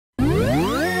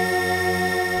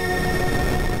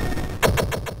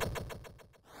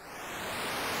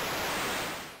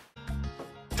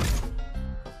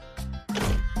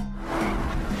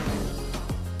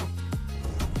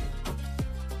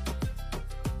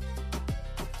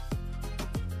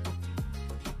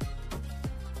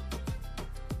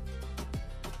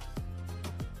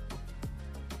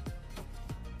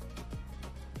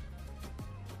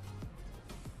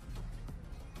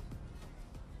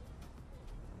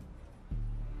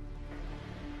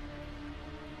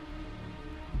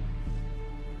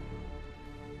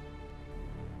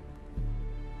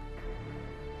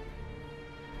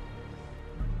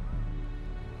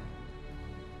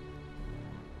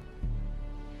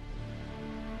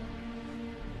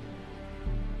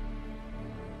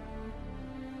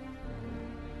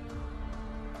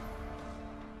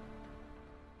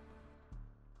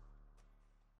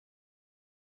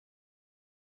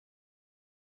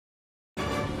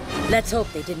Let's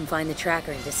hope they didn't find the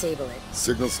tracker and disable it.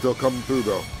 Signal's still coming through,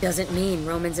 though. Doesn't mean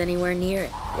Roman's anywhere near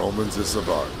it. Roman's a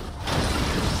survivor.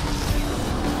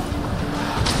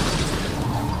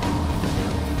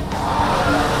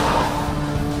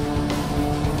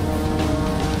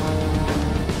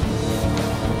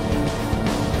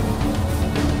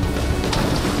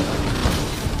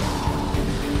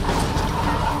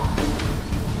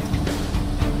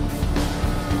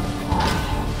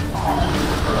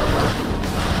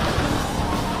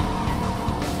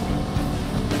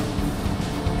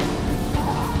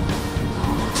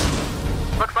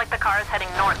 Heading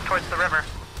north towards the river.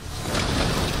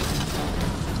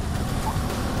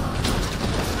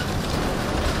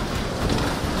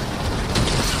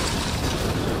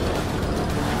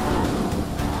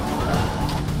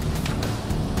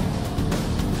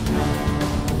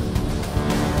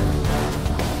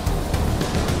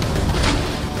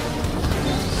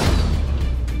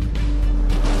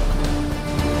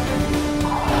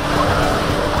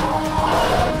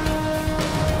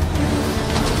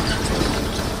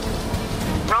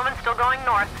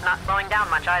 Not slowing down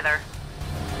much either.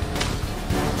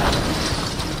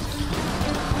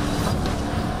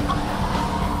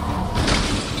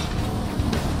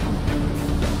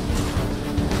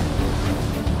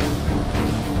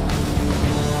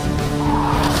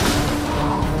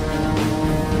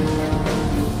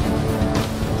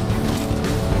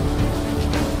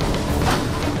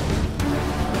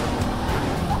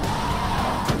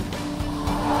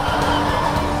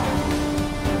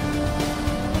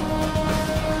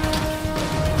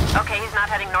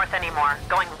 Heading north anymore.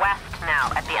 Going west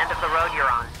now, at the end of the road you're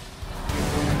on.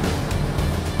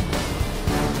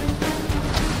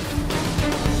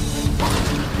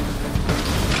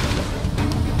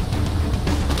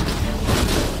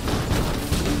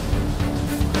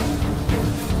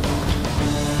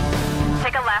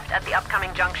 Take a left at the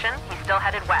upcoming junction. He's still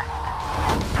headed west.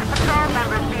 Patrol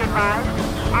members be advised.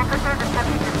 Officers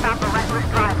attempting to stop a reckless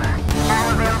driver.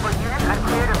 All available units are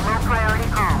cleared of low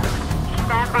priority calls.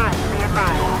 Stand by to be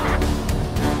advised.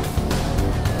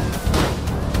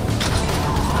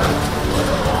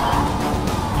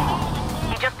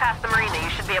 He just passed the marina. You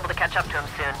should be able to catch up to him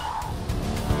soon.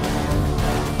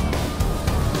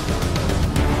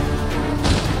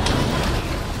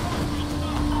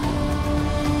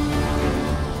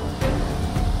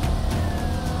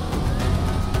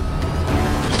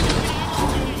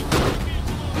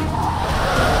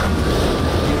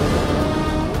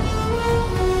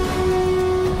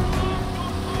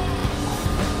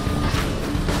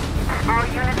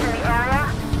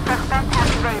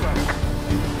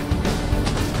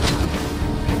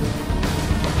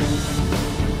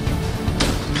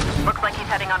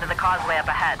 Heading onto the causeway up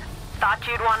ahead. Thought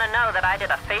you'd want to know that I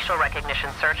did a facial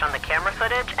recognition search on the camera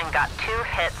footage and got 2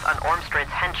 hits on Ormsted's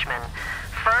henchmen.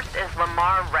 First is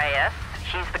Lamar Reyes.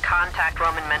 He's the contact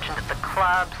Roman mentioned at the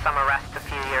club, some arrests a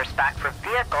few years back for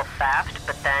vehicle theft,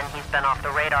 but then he's been off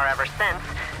the radar ever since,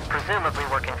 presumably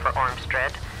working for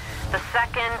Ormsted. The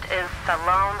second is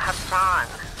Salome Hassan.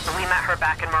 We met her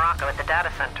back in Morocco at the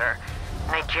data center.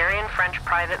 Nigerian-French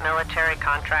private military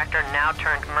contractor, now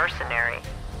turned mercenary.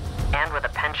 And with a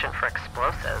penchant for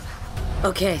explosives.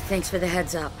 Okay, thanks for the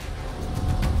heads up.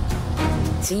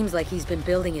 Seems like he's been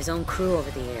building his own crew over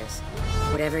the years.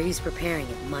 Whatever he's preparing,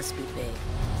 it must be big.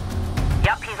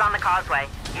 Yep, he's on the causeway.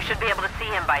 You should be able to see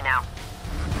him by now.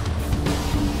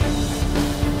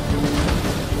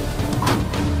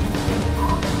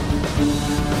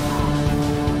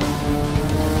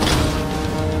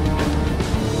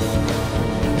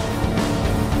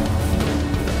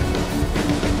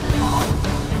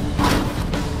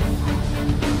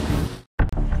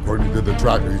 According to the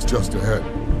tracker, he's just ahead.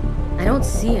 I don't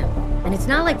see him, and it's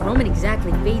not like Roman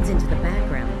exactly fades into the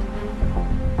background.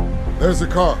 There's a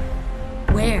car.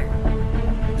 Where?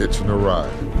 Hitching a ride.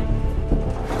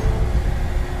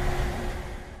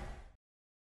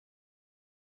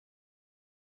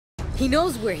 He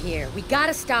knows we're here. We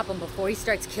gotta stop him before he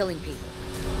starts killing people.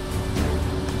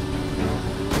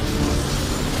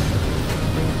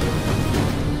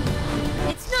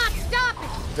 It's not stopping!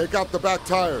 Take out the back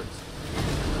tires.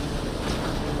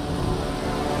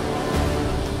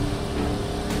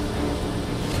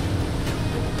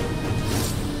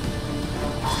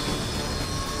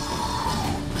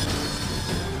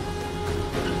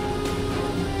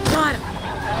 Got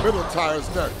him! Middle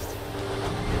tire's next.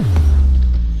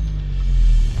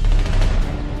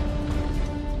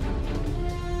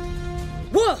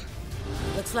 Whoa!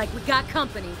 Looks like we got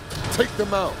company. Take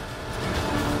them out.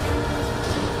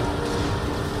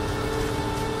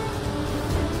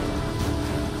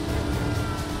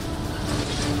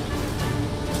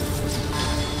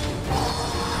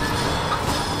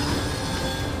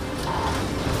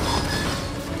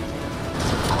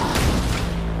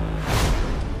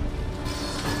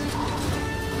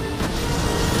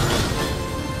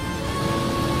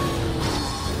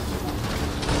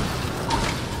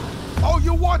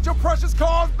 you want your precious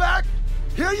cars back?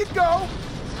 Here you go.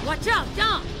 Watch out,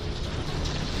 Dom!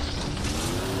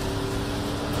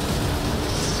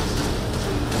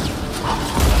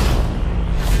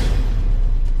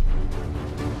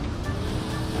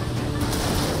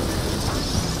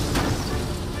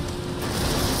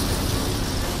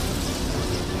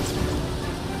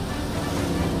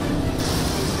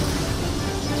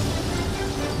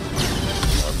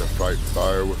 Time to fight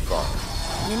fire with fire.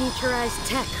 Miniaturized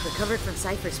tech recovered from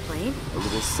Cypher's plane? A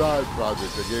little side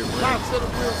project that gave me 5 set of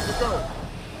wheels to go.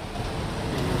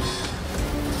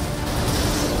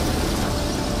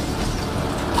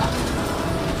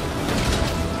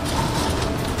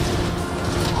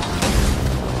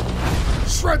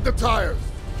 Shred the tires!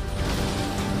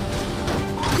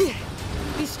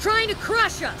 He's trying to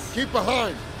crush us! Keep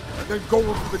behind, and then go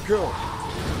in for the kill.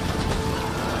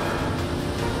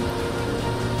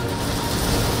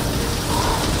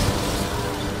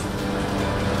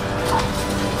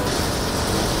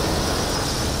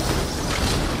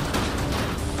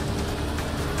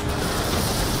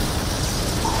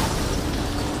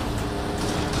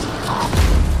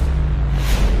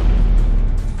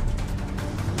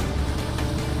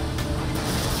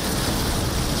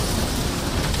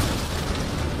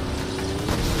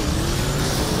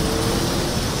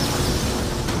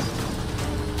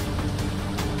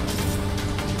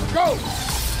 Go!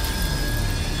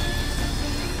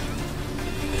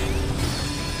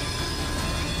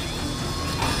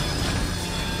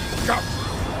 Go!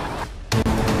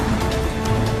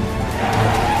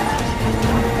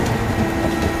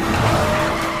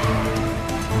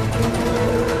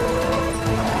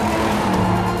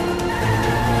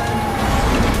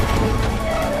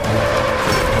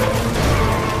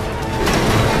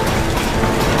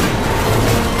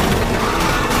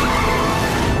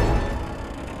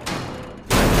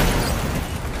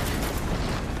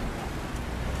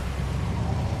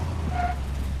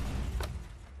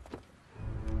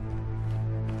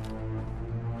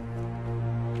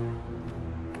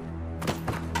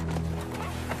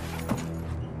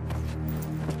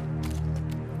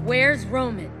 Where's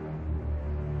Roman?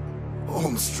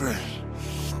 Ormstrand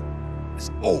is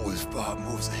always 5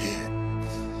 moves ahead.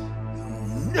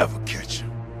 You'll never catch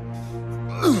him.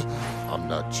 I'm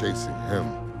not chasing him.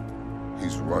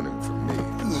 He's running from me.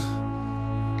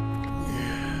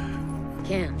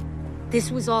 Cam,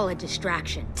 this was all a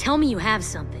distraction. Tell me you have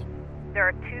something. There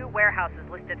are 2 warehouses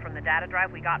listed from the data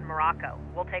drive we got in Morocco.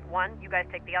 We'll take one, you guys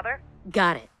take the other?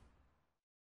 Got it.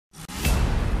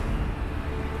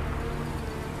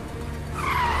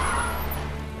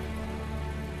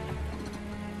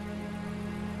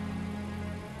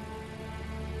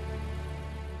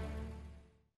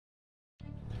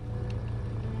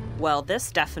 Well,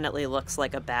 this definitely looks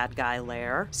like a bad guy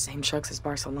lair. Same trucks as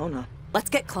Barcelona. Let's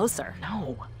get closer.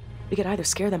 No. We could either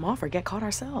scare them off or get caught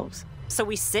ourselves. So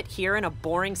we sit here in a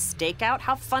boring stakeout?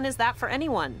 How fun is that for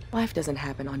anyone? Life doesn't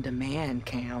happen on demand,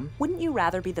 Cam. Wouldn't you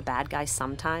rather be the bad guy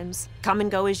sometimes? Come and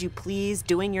go as you please,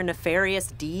 doing your nefarious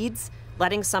deeds?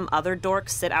 Letting some other dork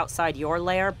sit outside your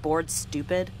lair, bored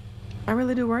stupid? I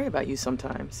really do worry about you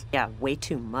sometimes. Yeah, way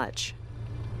too much.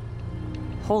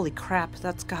 Holy crap,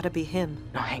 that's gotta be him.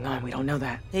 No, hang on, we don't know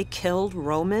that. They killed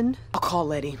Roman? I'll call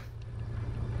Letty.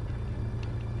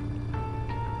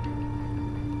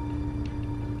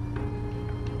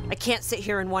 I can't sit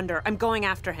here and wonder. I'm going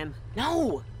after him.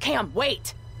 No! Cam,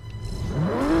 wait!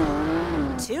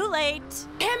 Too late!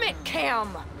 Damn it,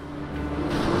 Cam!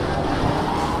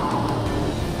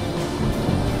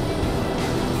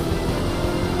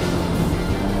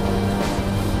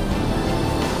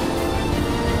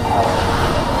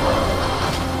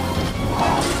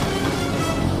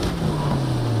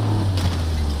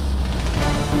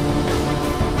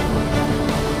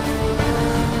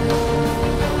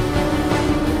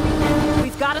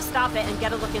 Stop it and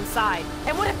get a look inside.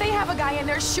 And what if they have a guy in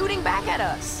there shooting back at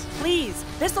us? Please,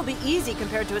 this'll be easy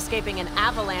compared to escaping an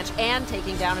avalanche and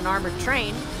taking down an armored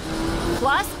train.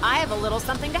 Plus, I have a little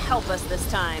something to help us this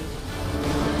time.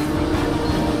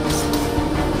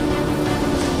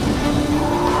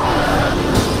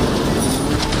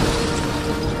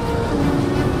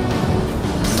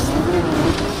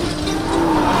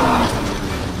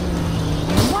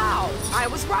 Wow, I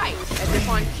was right. As if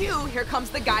on cue, here comes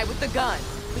the guy with the gun.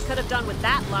 We could have done with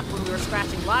that luck when we were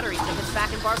scratching lottery tickets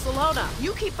back in Barcelona.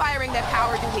 You keep firing that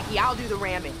power doohickey, I'll do the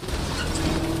ramming.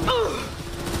 Ugh.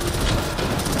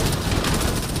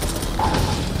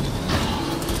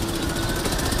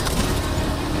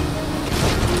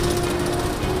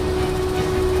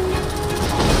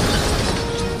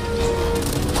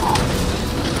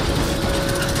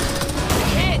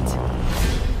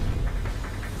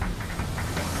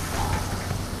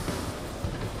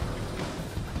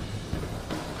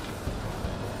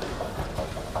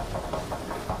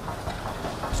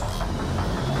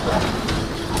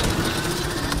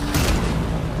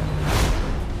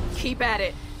 Keep at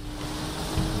it.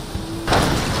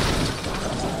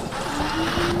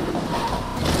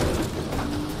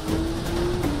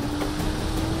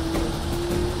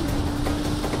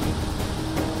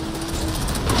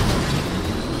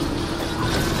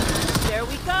 There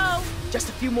we go. Just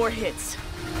a few more hits.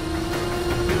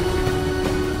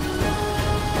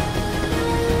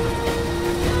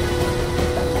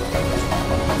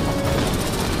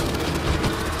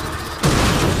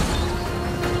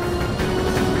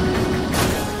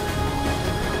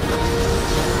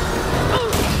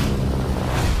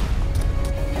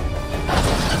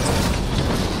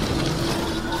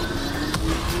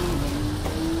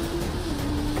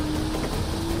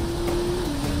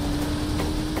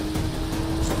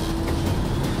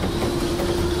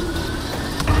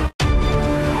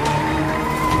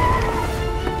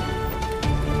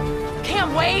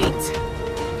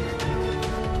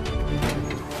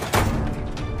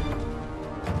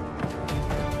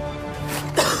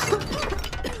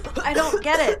 I don't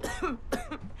get it.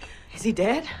 Is he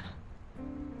dead?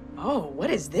 Oh, what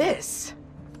is this?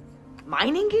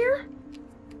 Mining gear?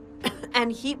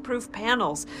 And heat-proof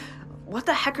panels. What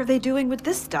the heck are they doing with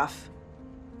this stuff?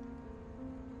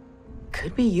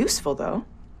 Could be useful, though.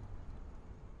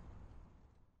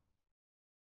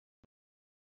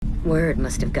 Word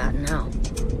must have gotten out.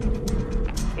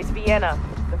 It's Vienna.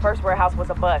 The first warehouse was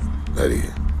a bust. Eddie.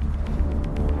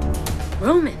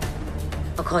 Roman!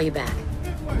 I'll call you back.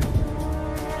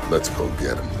 Let's go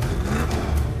get him.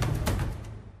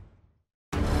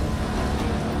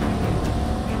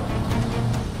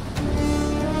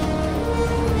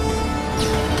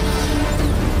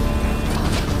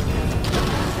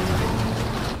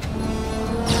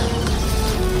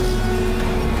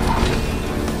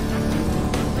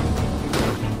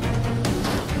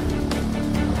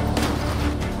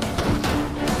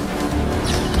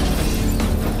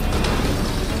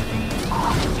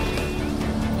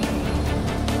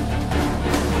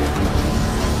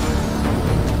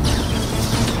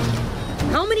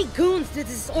 Did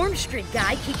this Ormstrand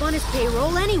guy keep on his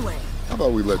payroll anyway? How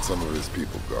about we let some of his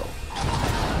people go?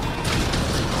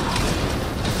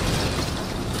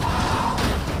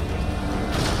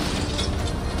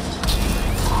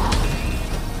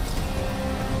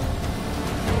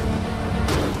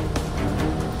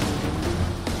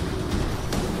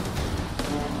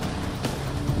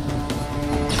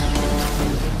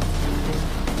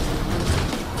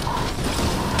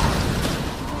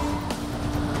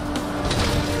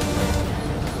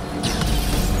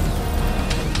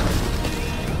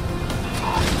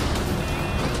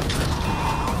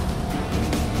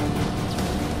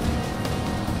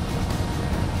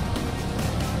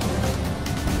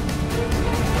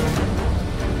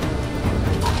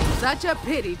 Such a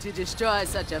pity to destroy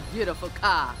such a beautiful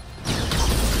car.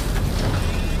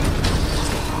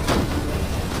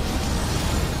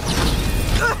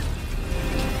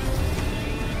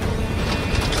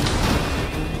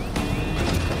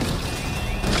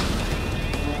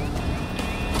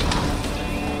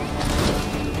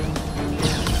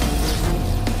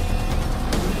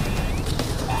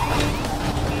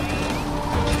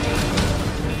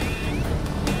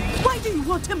 Why do you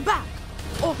want him back?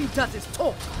 All he does is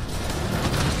talk.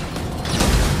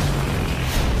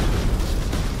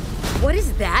 What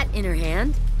is that in her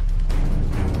hand?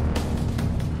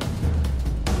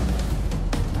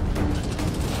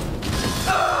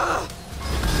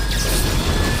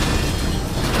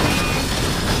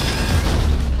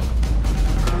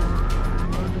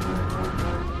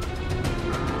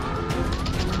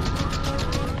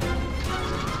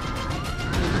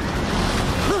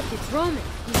 Look, it's Roman.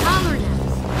 He's hollering at us.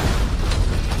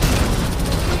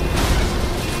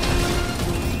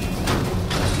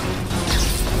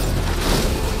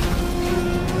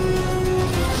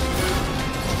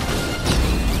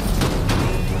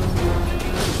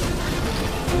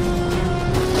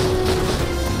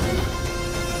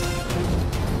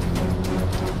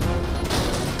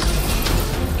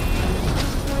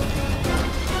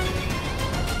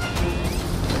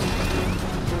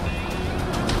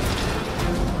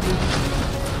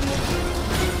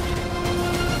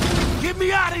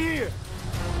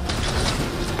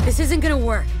 This isn't gonna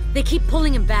work. They keep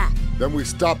pulling him back. Then we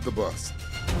stop the bus.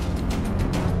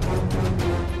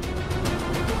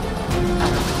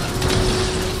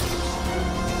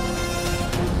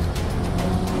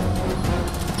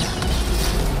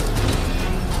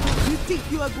 You think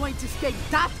you are going to escape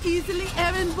that easily,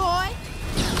 errand boy?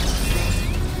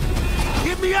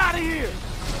 Get me out of here!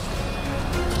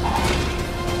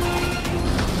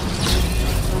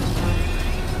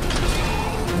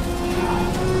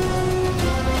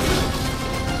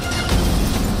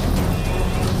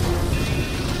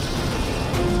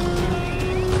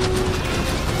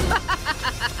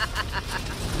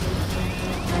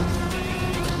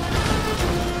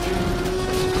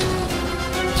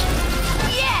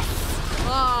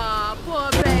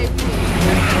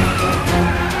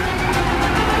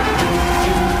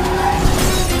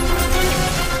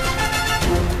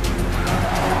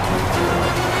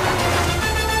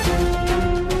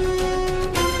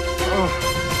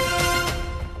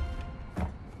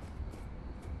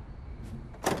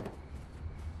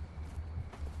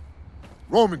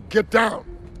 Roman, get down!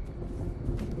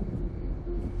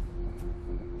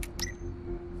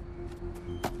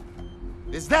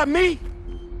 Is that me?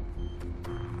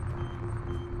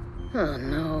 Oh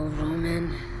no,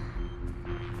 Roman.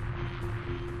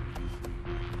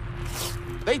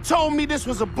 They told me this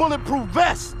was a bulletproof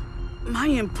vest. My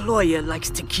employer likes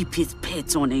to keep his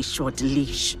pets on a short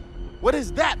leash. What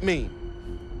does that mean?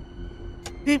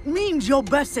 It means your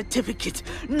birth certificate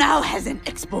now has an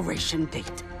expiration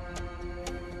date.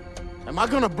 Am I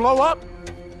gonna blow up?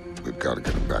 We've got to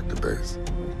get him back to base.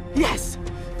 Yes,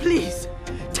 please.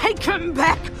 Take him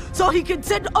back so he can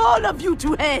send all of you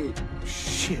to hell.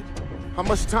 Shit. How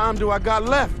much time do I got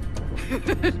left?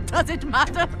 Does it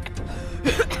matter?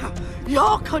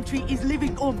 Your country is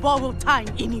living on borrowed time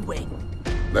anyway.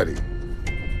 Letty,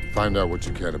 find out what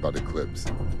you can about Eclipse,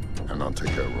 and I'll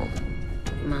take care of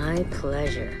Roman. My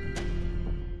pleasure.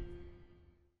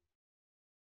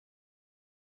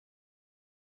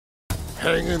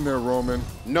 Hang in there, Roman.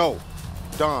 No.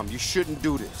 Dom, you shouldn't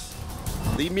do this.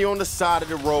 Leave me on the side of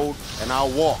the road, and I'll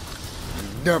walk. You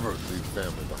never leave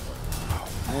family behind.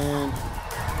 Man,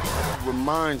 it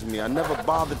reminds me, I never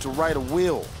bothered to write a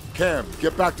will. Cam,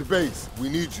 get back to base. We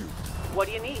need you. What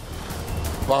do you need?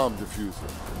 Bomb diffuser.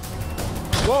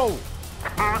 Whoa!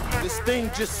 This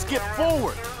thing just skipped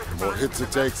forward. The more hits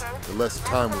it takes, the less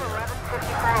time we have.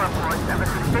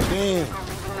 Damn.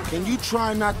 Can you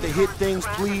try not to hit things,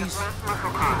 please?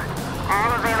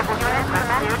 All available units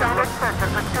commence standard search of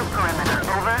pursuit perimeter.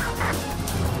 Over.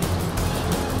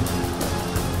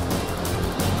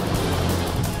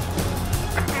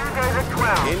 David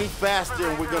 12. Any faster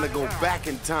and we're gonna go back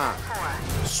in time.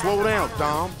 Slow down,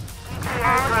 Dom.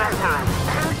 Drive time.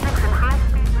 26 in high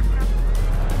speed.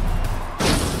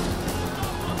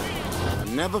 I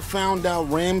never found out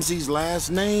Ramsey's last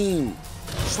name.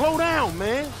 Slow down,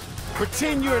 man.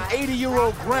 Pretend you're an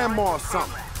 80-year-old grandma or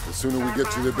something. The sooner we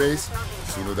get to the base,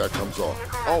 the sooner that comes off.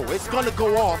 Oh, it's gonna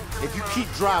go off if you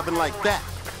keep driving like that.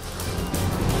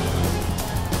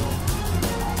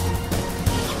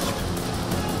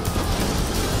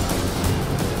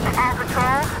 All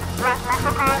patrols, black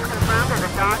muscle car is confirmed as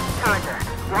a Dodge Charger.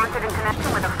 Wanted in connection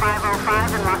with a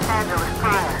 505 in Los Angeles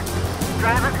prior.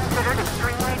 Driver considered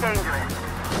extremely dangerous.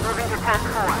 Moving to task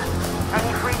 4.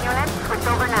 Any free units, switch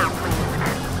over now, please.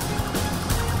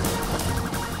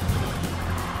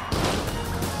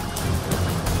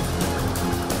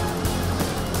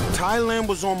 Thailand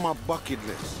was on my bucket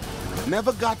list.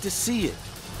 Never got to see it.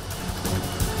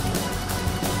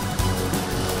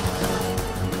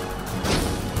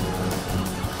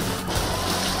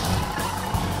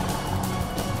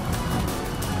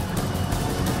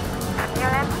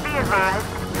 Units, be advised,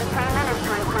 containment is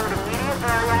to include immediate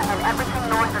area and everything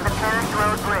north of the Paris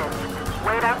Road Bridge.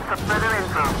 Wait up for further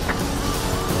info.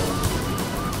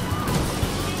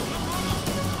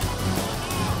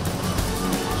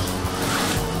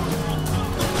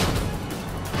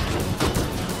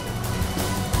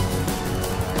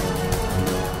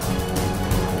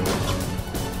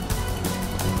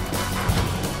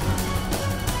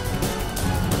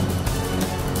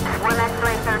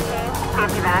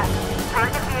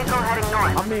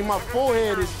 I mean, my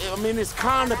forehead is, it's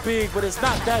kind of big, but it's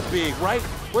not that big, right?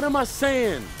 What am I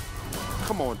saying?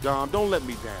 Come on, Dom, don't let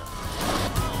me down.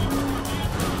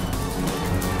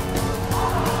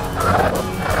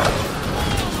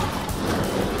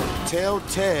 Tell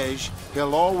Tej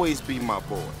he'll always be my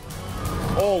boy.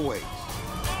 Always.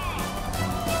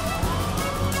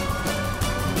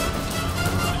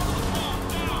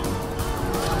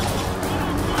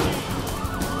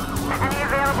 Any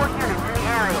available units in the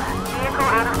area? Vehicle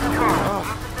out of control.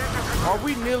 Are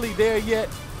we nearly there yet?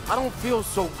 I don't feel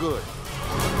so good.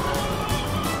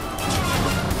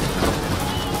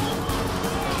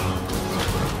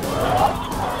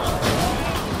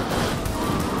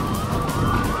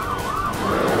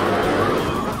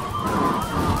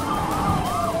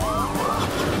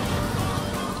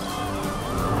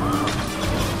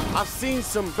 I've seen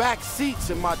some back seats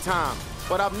in my time,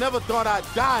 but I've never thought I'd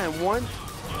die in one.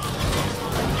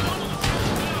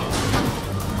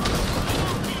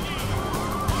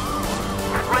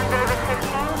 David 15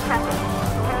 seconds.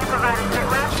 Can you provide a sit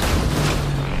rep?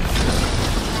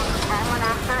 Allen,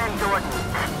 Astor, and Jordan.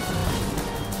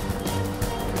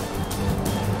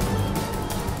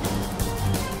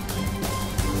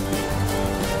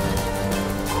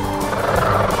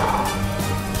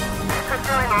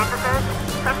 Pursuing officers.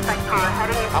 Suspect car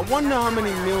heading in. I wonder how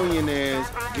many millionaires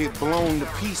get blown to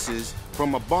pieces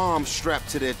from a bomb strapped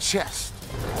to their chest.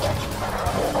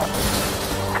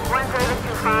 1 David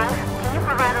 25. Can you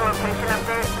provide a location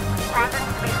update?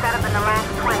 Quadrants to be set up in the last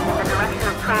 20 in the direction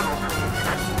of travel, please.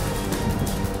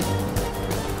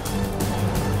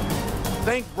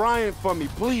 Thank Brian for me,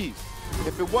 please.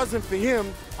 If it wasn't for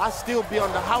him, I'd still be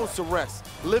under house arrest,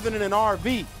 living in an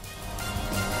RV.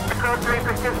 Code 3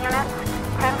 pursuit units.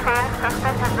 10-5,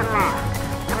 suspect has been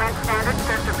lost. Commence standard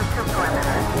search of pursuit perimeter.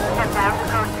 Head down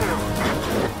to code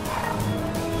 2.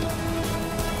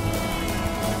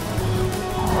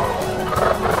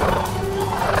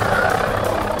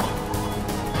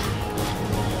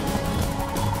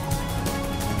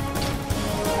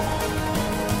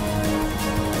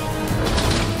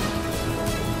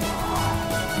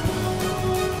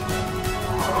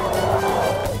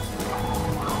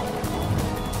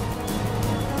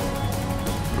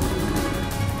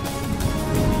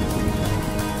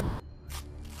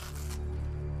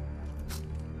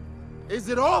 Is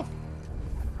it off?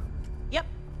 Yep.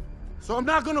 So I'm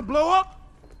not gonna blow up?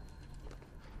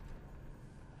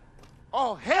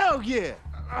 Oh, hell yeah!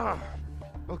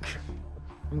 Okay.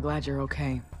 I'm glad you're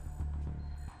okay.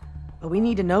 But we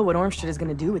need to know what Ormstrad is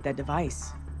gonna do with that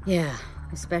device. Yeah,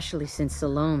 especially since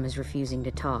Salome is refusing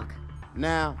to talk.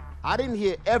 Now, I didn't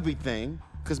hear everything,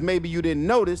 because maybe you didn't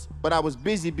notice, but I was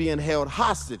busy being held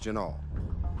hostage and all.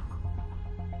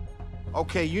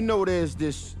 Okay, you know there's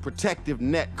this protective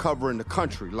net covering the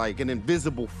country, like an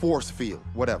invisible force field,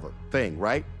 whatever, thing,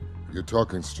 right? You're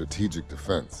talking strategic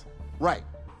defense. Right.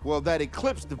 Well, that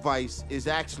Eclipse device is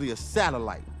actually a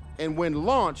satellite. And when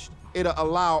launched, it'll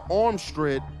allow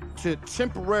Ormstrad to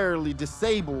temporarily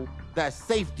disable that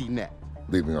safety net.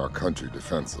 Leaving our country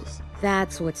defenseless.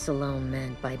 That's what Salome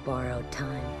meant by borrowed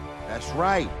time. That's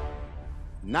right.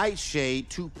 Nightshade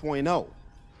 2.0.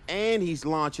 And he's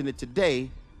launching it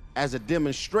today as a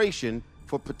demonstration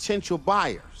for potential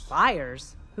buyers.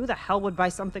 Buyers? Who the hell would buy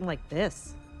something like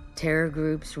this? Terror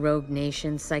groups, rogue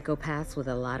nations, psychopaths with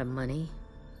a lot of money.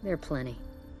 There are plenty.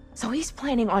 So he's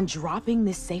planning on dropping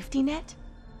this safety net?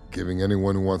 Giving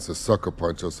anyone who wants to sucker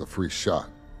punch us a free shot.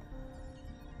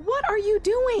 What are you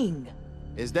doing?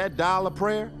 Is that dial a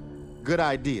prayer? Good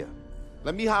idea.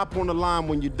 Let me hop on the line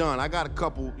when you're done. I got a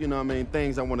couple,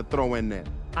 things I want to throw in there.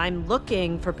 I'm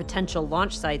looking for potential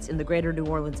launch sites in the greater New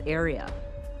Orleans area.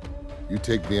 You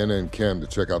take Vienna and Cam to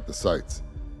check out the sites.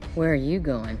 Where are you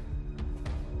going?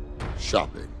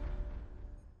 Shopping.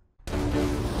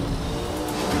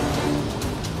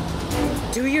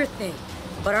 Do your thing,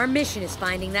 but our mission is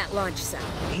finding that launch site.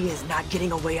 He is not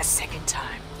getting away a second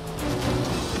time.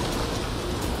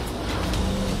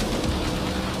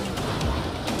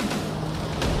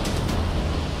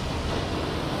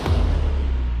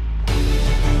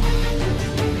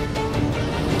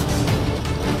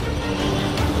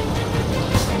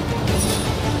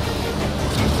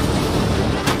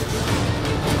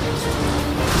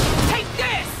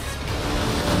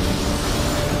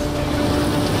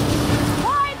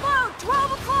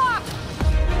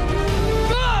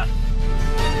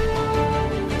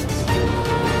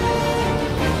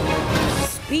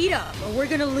 Speed up, or we're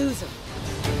gonna lose them.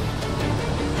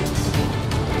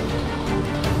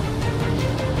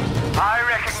 I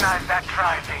recognize that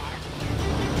driving.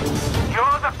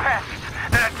 You're the pest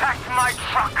that attacked my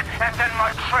truck and then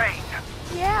my train.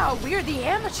 Yeah, we're the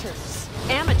amateurs.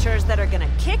 Amateurs that are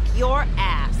gonna kick your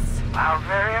ass. How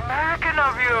very American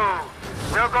of you.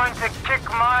 You're going to kick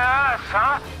my ass,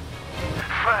 huh?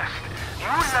 First,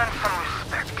 you will learn some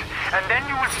respect, and then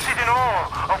you will sit in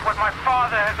awe of what my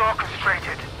father has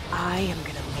orchestrated. I am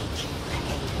gonna make you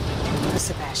pay for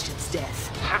Sebastian's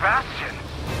death. Sebastian?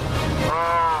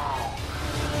 Oh,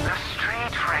 the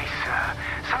street racer.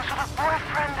 Some sort of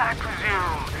boyfriend, I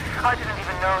presume. I didn't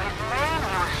even know his name.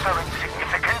 He was so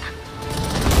insignificant.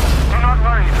 Do not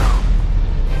worry, though.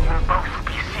 You'll both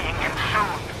be seeing him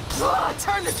soon. Ugh,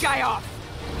 turn this guy off!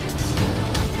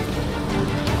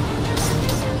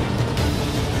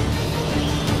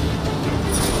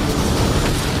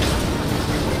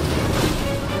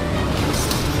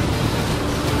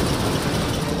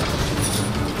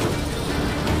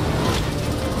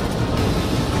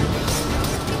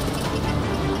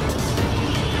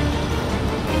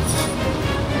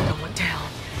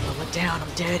 Down,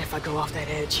 I'm dead if I go off that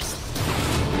edge.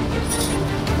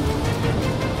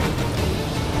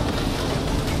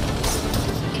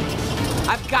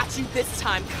 I've got you this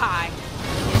time, Kai.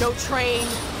 No train,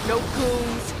 no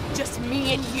goons, just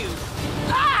me and you.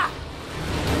 Ah!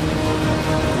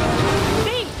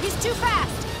 B, he's too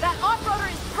fast! That off-roader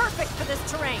is perfect for this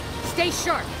terrain. Stay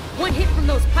sharp. One hit from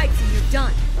those pipes and you're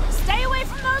done. Stay away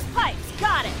from those pipes.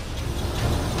 Got it.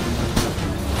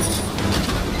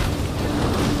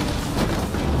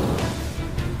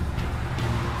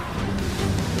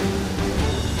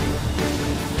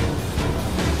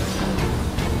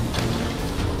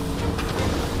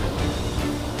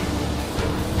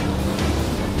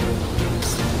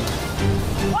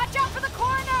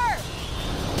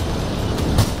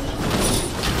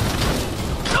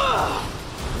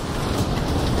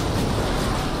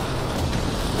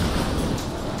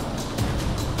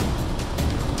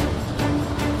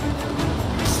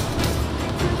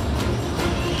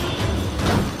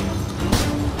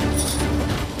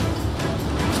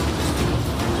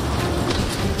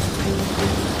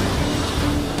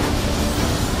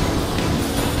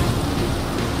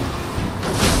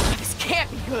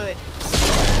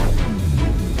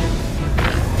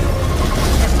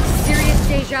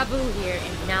 here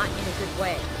and not in a good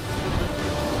way.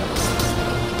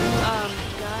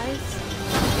 Guys?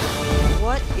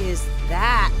 What is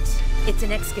that? It's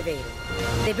an excavator.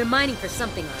 They've been mining for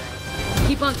something, all right.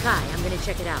 Keep on Kai. I'm gonna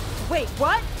check it out. Wait,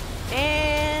 what?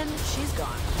 And she's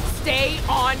gone. Stay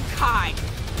on Kai.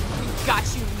 We've got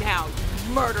you now,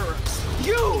 you murderer.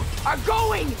 You are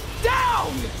going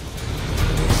down!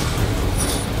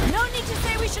 No need to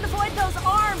say we should avoid those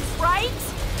arms, right?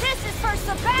 This is for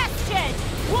Sebastian!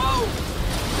 Whoa!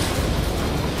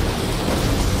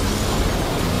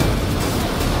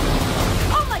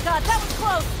 Oh my god, that was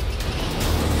close!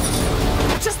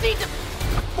 Just need to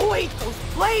avoid those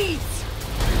blades!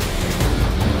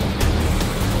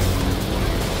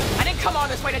 I didn't come all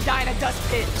this way to die in a dust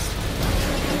pit.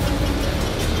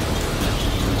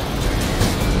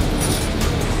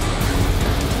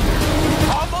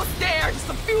 Almost there, just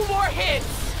a few more hits!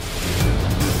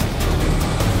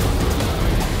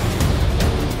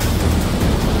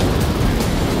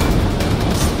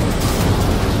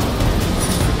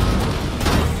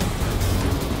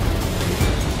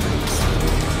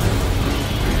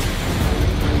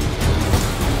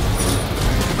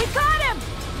 We got him!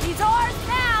 He's ours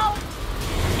now!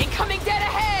 Incoming dead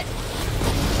ahead!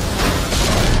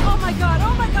 Oh my god,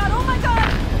 oh my god, oh my god!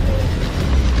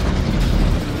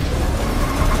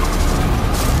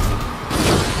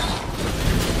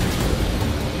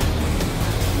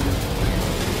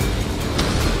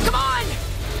 Come on!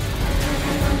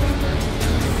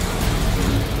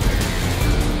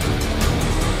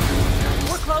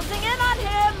 We're closing in on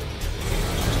him!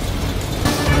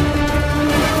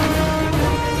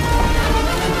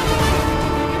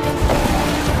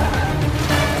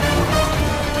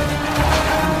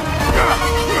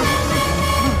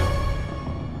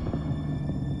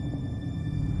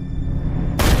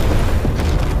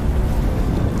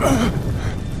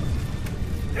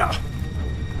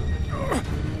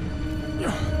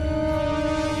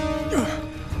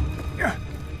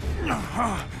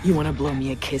 You wanna blow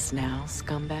me a kiss now,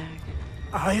 scumbag?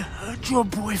 I heard your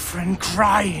boyfriend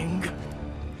crying,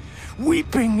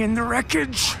 weeping in the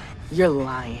wreckage. You're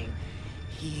lying.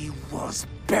 He was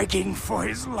begging for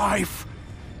his life,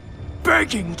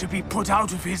 begging to be put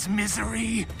out of his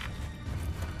misery.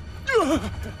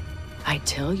 I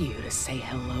tell you to say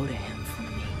hello to him for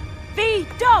me. V,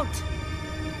 don't!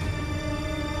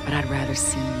 But I'd rather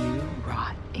see you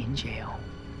rot in jail.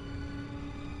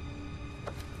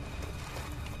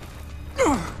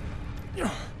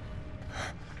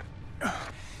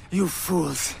 You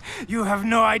fools, you have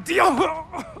no idea.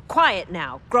 Quiet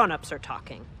now. Grown-ups are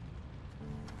talking.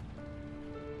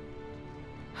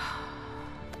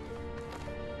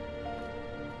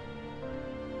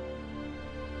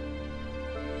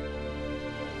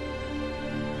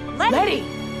 Letty!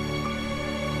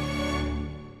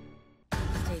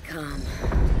 Stay calm.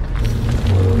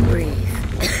 Breathe.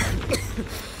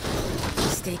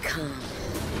 Stay calm.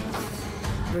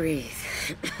 Breathe.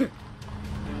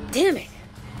 Damn it!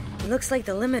 It looks like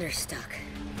the limiter's stuck.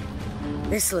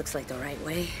 This looks like the right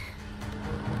way.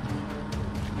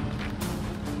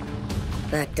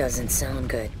 That doesn't sound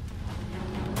good.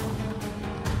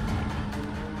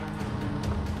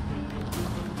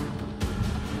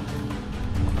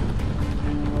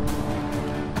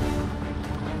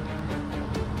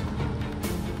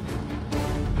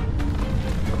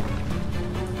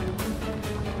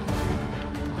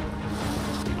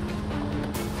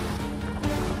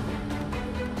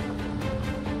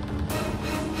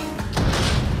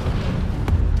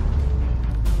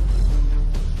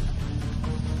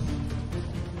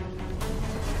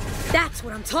 That's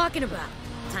what I'm talking about.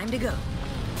 Time to go.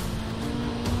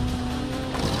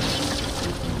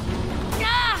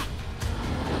 Ah!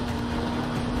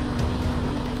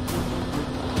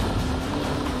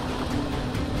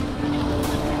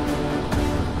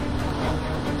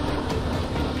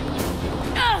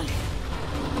 Ah!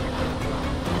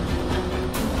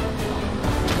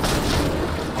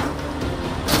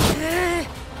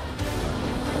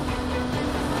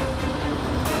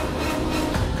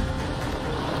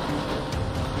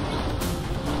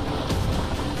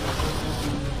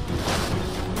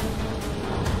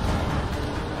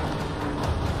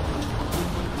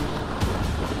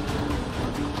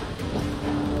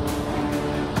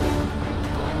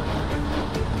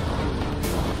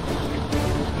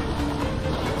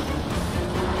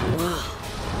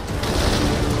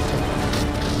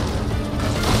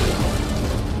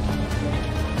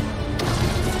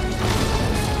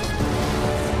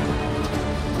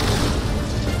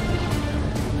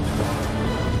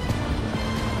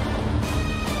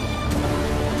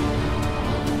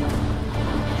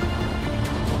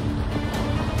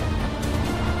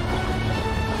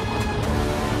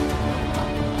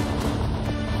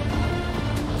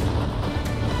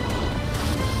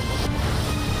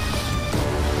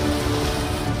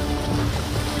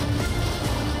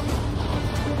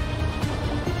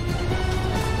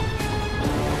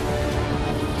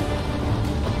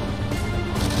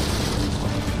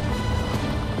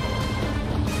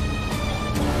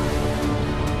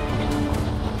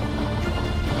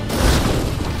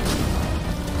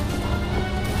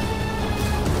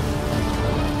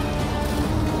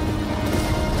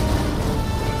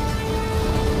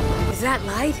 Is that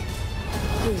light?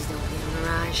 Please don't be a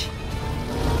mirage.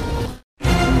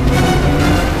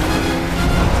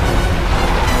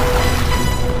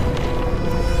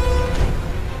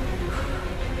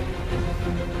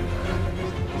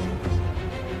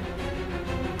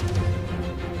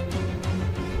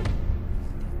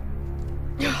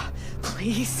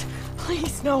 Please,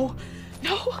 please, no,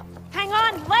 no. Hang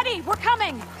on, Letty, we're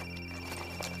coming!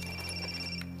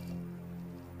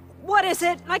 What is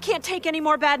it? I can't take any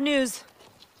more bad news.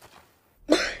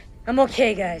 I'm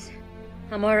okay, guys.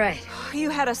 I'm alright. You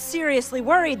had us seriously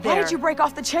worried there. Why did you break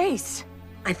off the chase?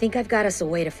 I think I've got us a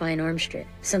way to find Ormstrad.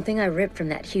 Something I ripped from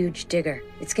that huge digger.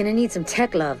 It's gonna need some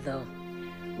tech love, though.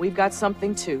 We've got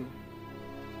something too.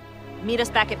 Meet us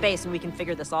back at base and we can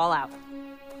figure this all out.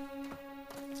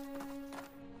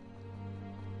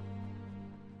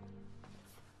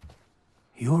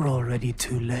 You're already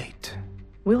too late.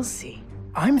 We'll see.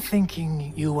 I'm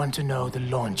thinking you want to know the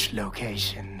launch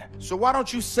location. So why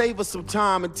don't you save us some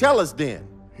time and tell us then?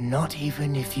 Not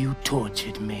even if you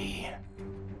tortured me.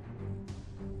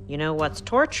 You know what's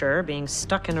torture? Being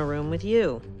stuck in a room with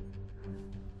you.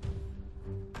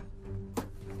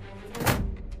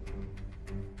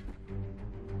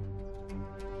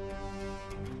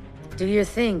 Do your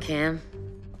thing, Cam.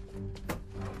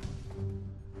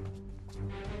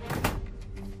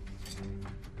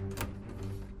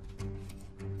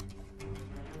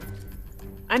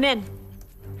 I'm in.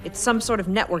 It's some sort of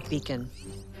network beacon.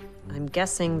 I'm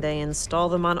guessing they install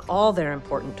them on all their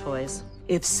important toys.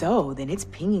 If so, then it's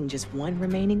pinging just one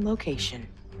remaining location.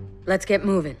 Let's get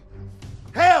moving.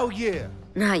 Hell yeah!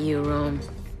 Not you, Rome.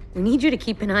 We need you to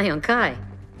keep an eye on Kai.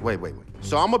 Wait.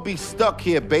 So I'm gonna be stuck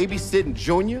here babysitting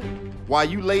Junior while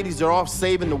you ladies are off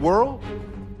saving the world?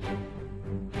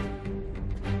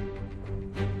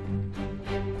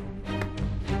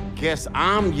 Guess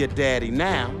I'm your daddy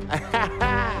now.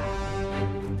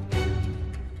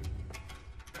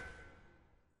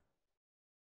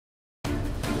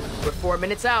 We're 4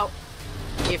 minutes out.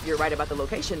 If you're right about the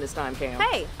location this time, Cam.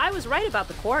 Hey, I was right about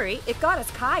the quarry. It got us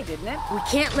Kai, didn't it? We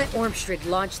can't let Ormstrad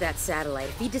launch that satellite.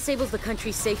 If he disables the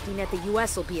country's safety net, the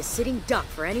US will be a sitting duck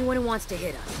for anyone who wants to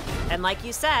hit us. And like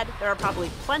you said, there are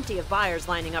probably plenty of buyers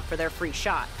lining up for their free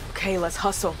shot. Okay, let's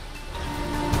hustle.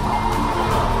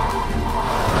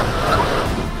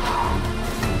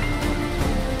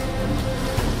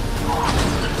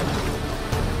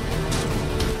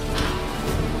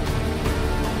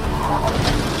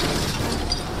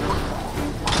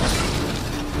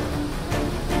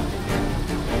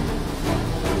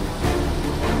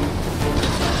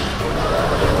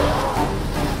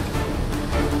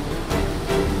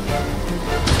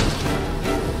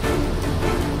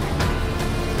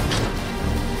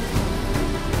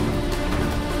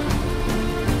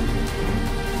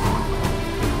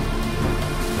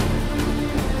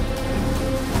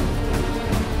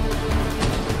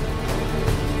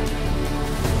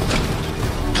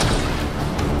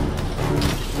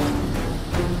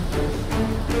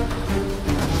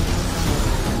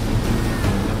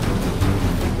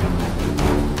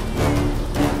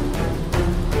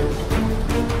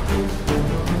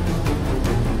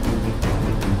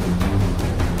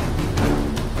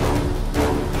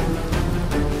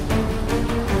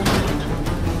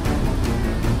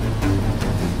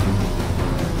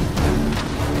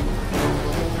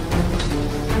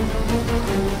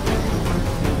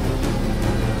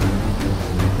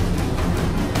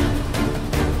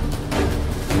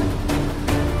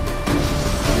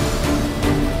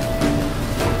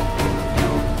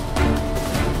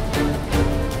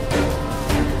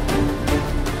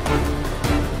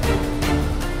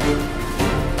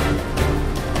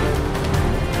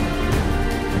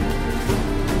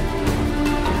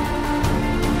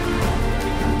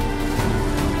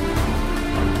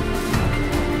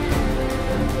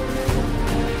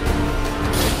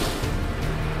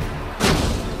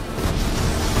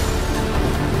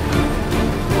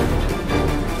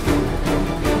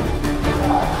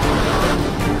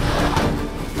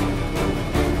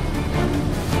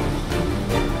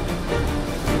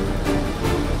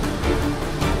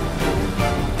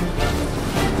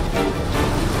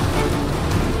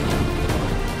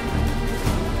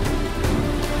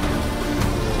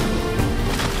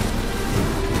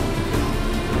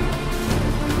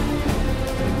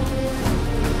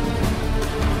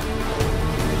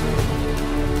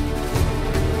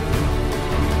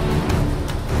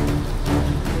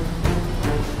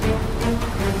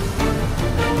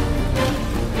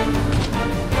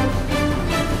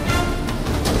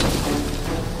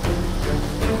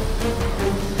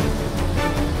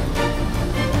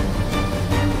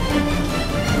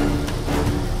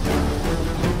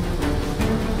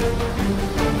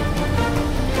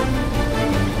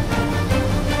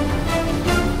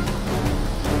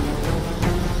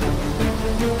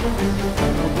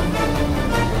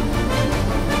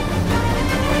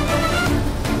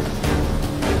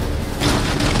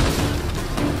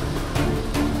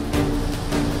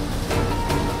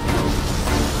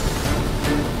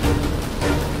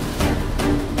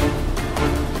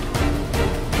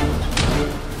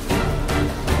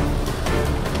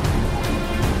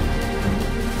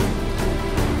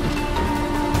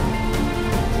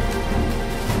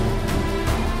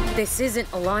 This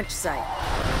isn't a launch site.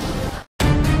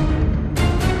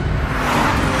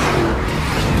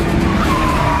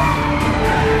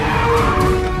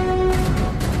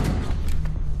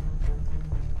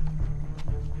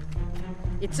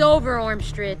 It's over,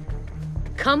 Ormstrad.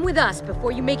 Come with us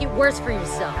before you make it worse for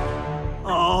yourself.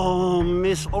 Oh,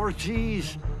 Miss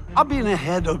Ortiz, I've been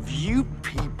ahead of you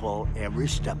people every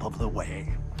step of the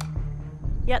way.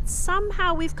 Yet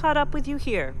somehow we've caught up with you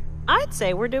here. I'd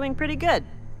say we're doing pretty good.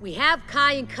 We have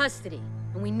Kai in custody,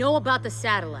 and we know about the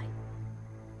satellite.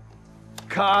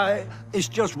 Kai is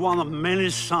just one of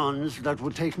many sons that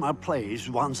would take my place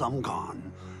once I'm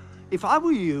gone. If I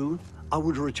were you, I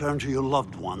would return to your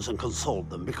loved ones and console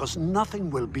them, because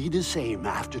nothing will be the same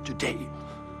after today.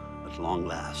 At long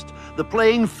last, the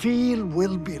playing field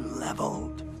will be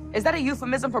leveled. Is that a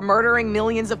euphemism for murdering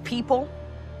millions of people?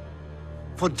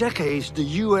 For decades, the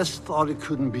U.S. thought it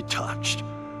couldn't be touched.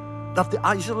 That the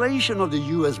isolation of the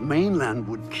U.S. mainland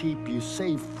would keep you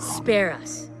safe from... Spare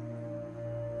us.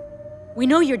 We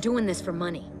know you're doing this for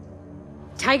money.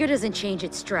 Tiger doesn't change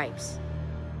its stripes.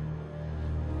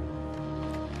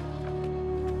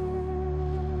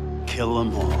 Kill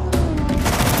them all.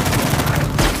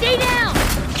 Stay down!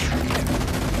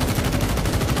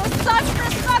 This sucks,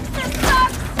 this sucks, this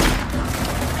sucks!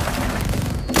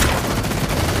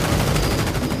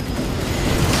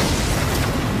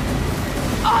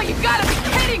 Oh, you gotta be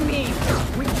kidding me!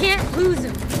 We can't lose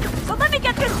him. So let me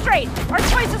get this straight. Our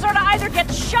choices are to either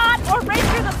get shot or race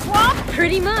through the swamp?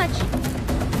 Pretty much.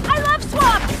 I love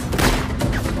swamps!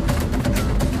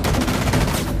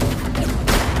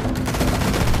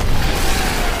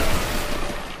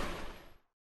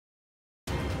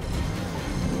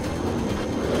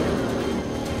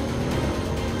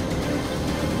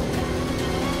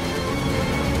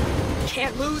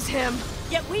 Can't lose him.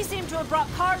 Yet we seem to have brought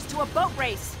cars to a boat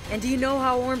race. And do you know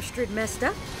how Ormstrad messed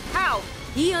up? How?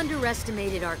 He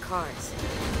underestimated our cars.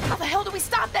 How the hell do we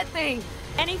stop that thing?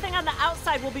 Anything on the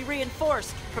outside will be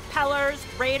reinforced. Propellers,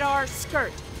 radar,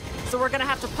 skirt. So we're gonna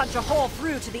have to punch a hole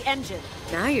through to the engine.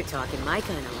 Now you're talking my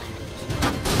kind of language.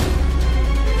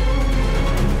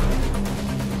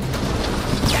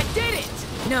 That did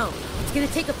it! No, it's gonna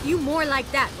take a few more like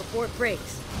that before it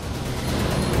breaks.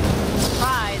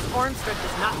 Surprise, Ormstrad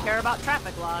does not care about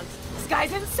traffic laws. This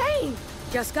guy's insane!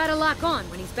 Just gotta lock on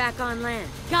when he's back on land.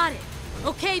 Got it.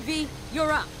 Okay, V,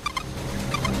 you're up.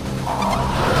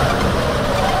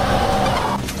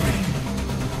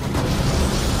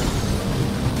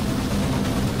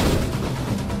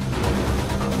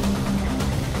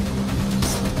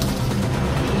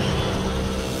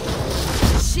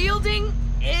 Shielding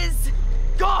is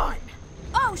gone!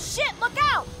 Oh shit, look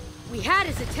out! We had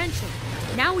his attention.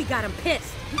 Now we got him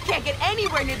pissed. We can't get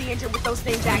anywhere near the engine with those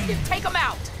things active. Take them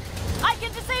out! I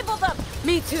can disable them!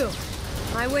 Me too.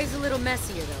 My way's a little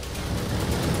messier, though.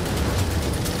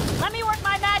 Let me work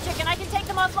my magic and I can take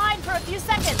them offline for a few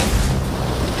seconds.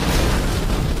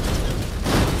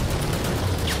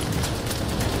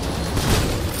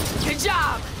 Good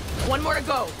job! One more to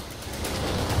go.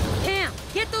 Cam,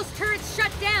 get those turrets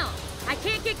shut down. I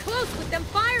can't get close with them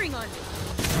firing on me.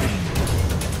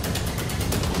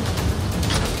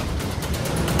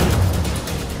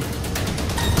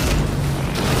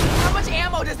 How much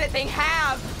ammo does that thing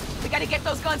have? We gotta get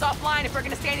those guns offline if we're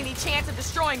gonna stand any chance of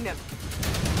destroying them.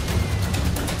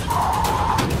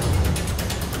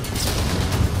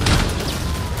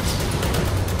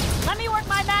 Let me work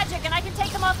my magic and I can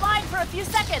take them offline for a few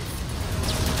seconds.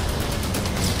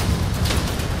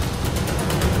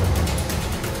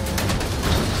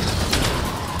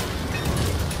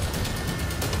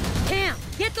 Cam,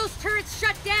 get those turrets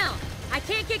shut down. I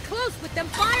can't get close with them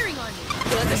firing on me.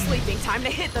 Guns are sleeping. Time to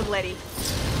hit them, Letty.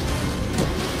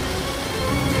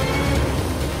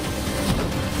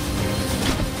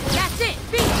 That's it.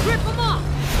 B, rip them off.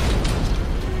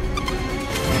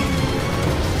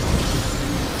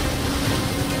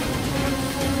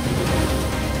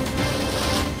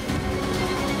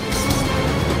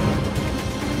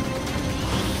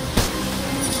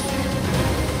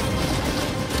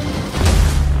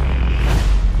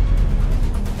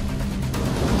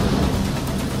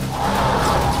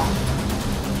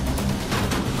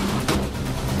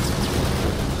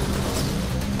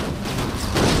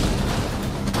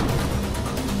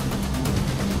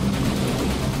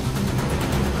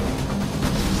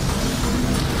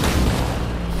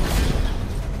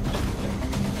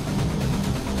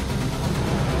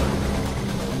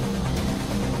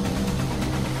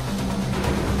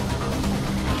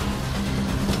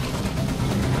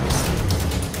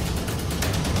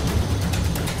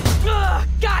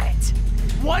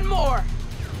 One more!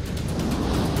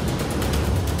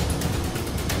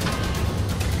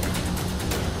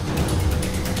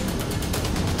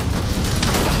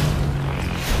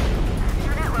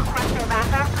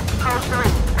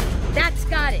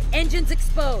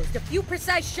 exposed. A few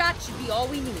precise shots should be all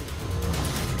we need.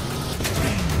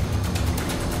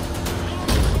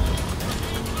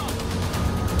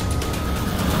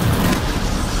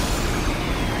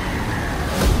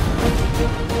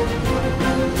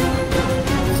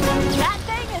 That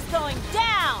thing is going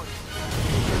down!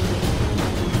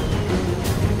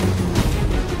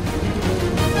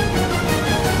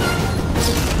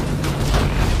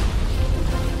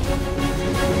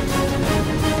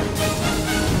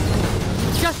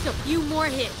 Just a few more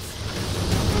hits.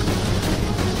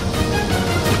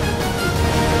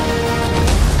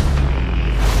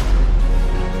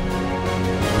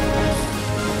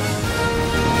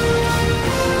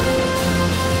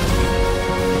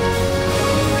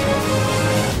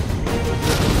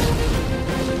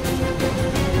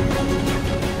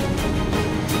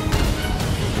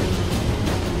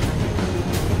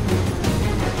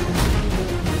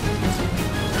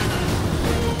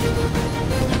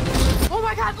 Oh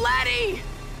my God, Letty!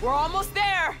 We're almost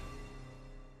there!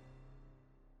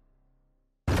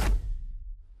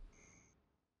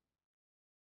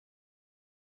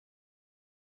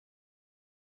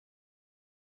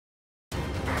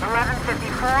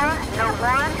 No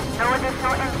one, no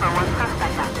additional info on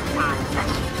suspect at this time.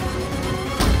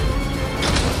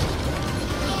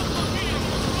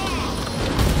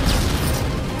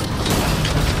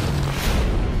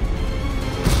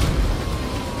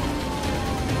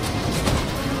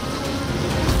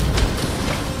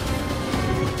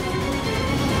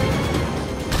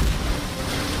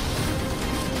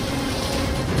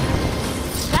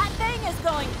 That thing is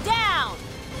going down!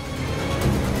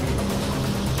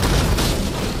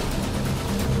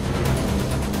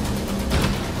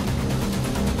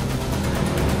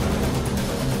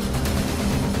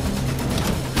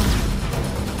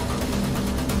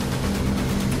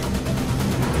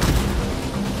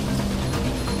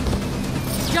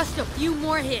 Just a few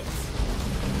more hits.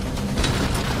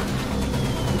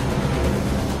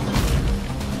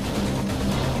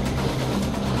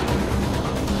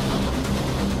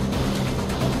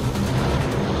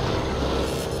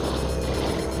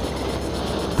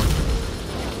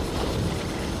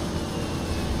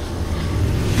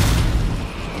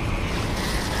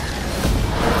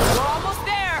 We're almost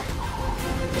there!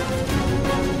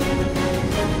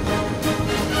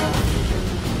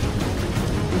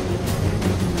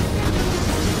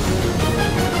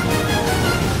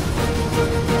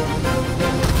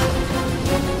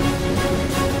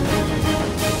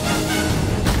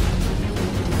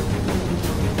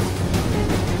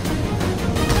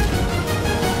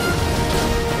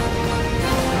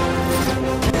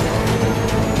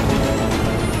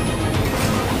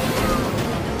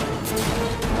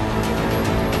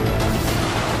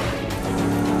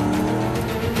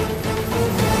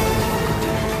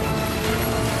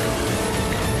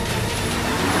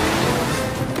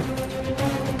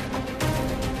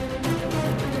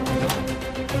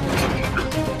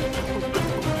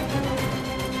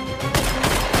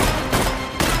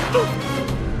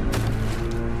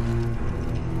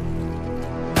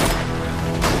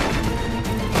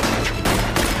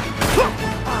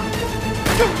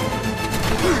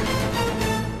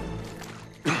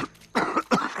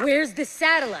 Where's the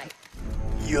satellite?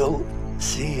 You'll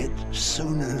see it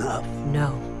soon enough.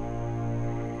 No.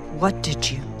 What did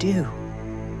you do?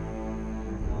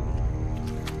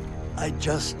 I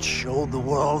just showed the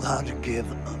world how to give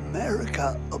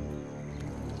America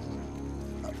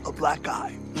a black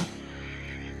eye.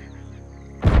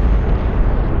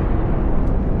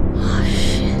 Oh,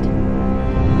 shit.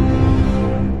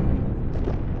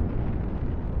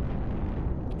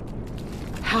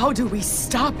 How do we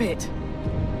stop it?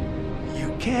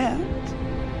 You can't.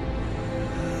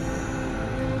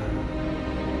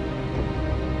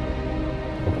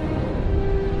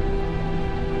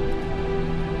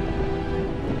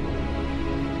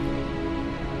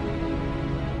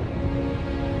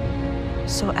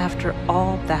 So after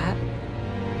all that,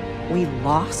 we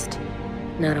lost?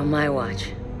 Not on my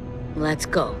watch. Let's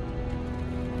go.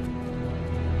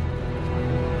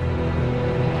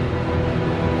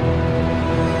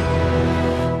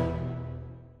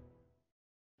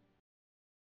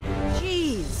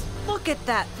 Jeez, look at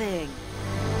that thing.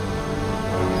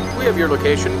 We have your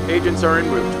location. Agents are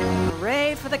en route.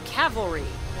 Hooray for the cavalry.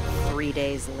 3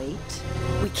 days late.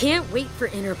 We can't wait for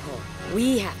Interpol.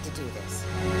 We have to do this.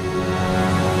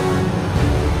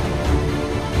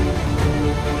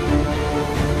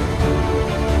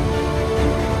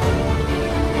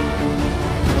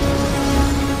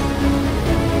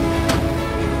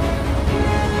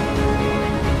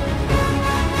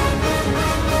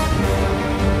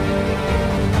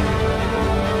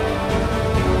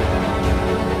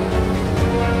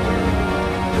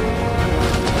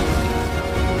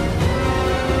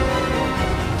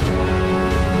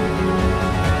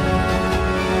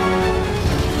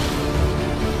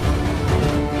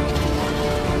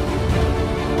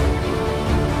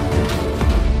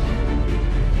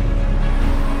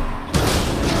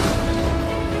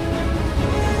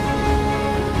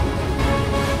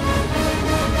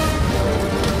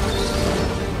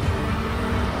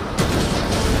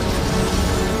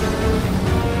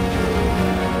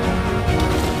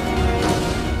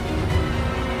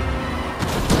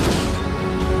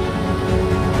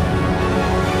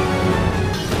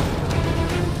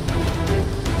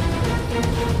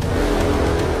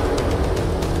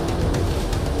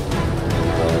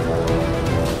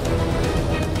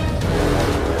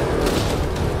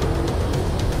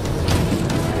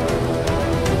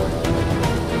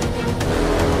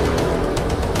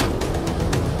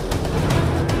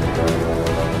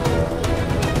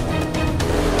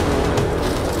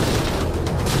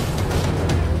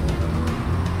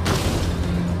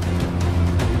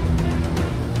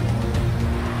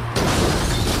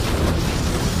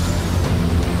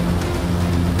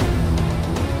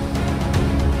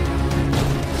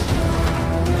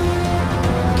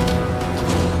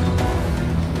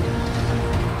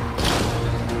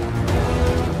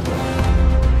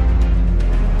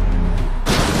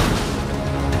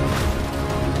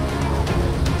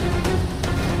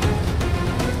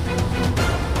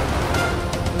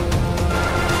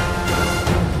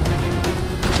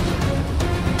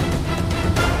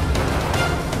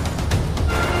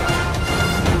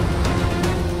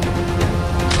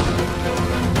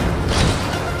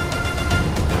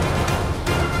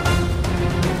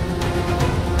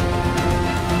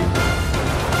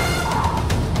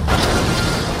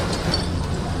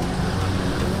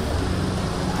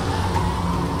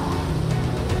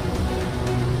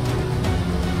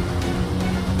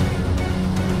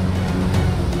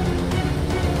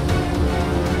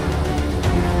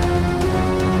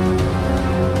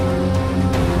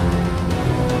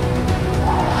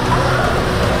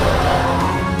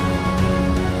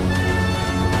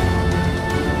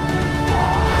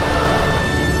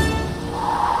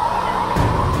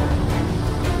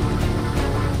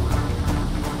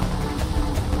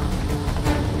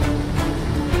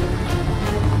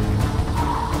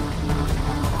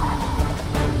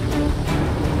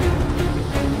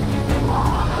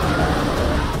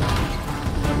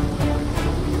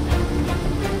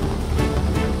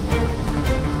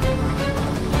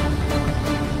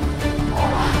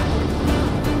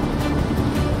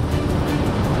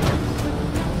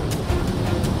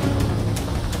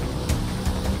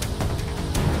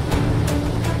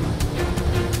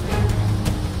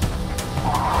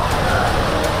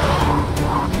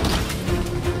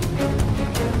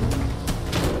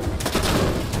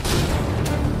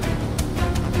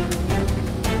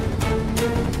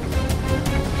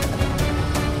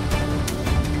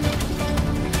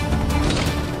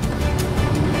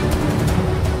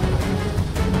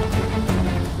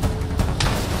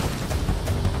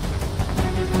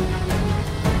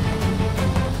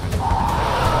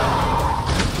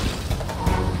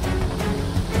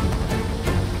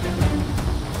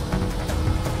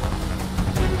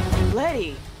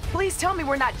 tell me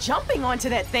we're not jumping onto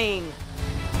that thing.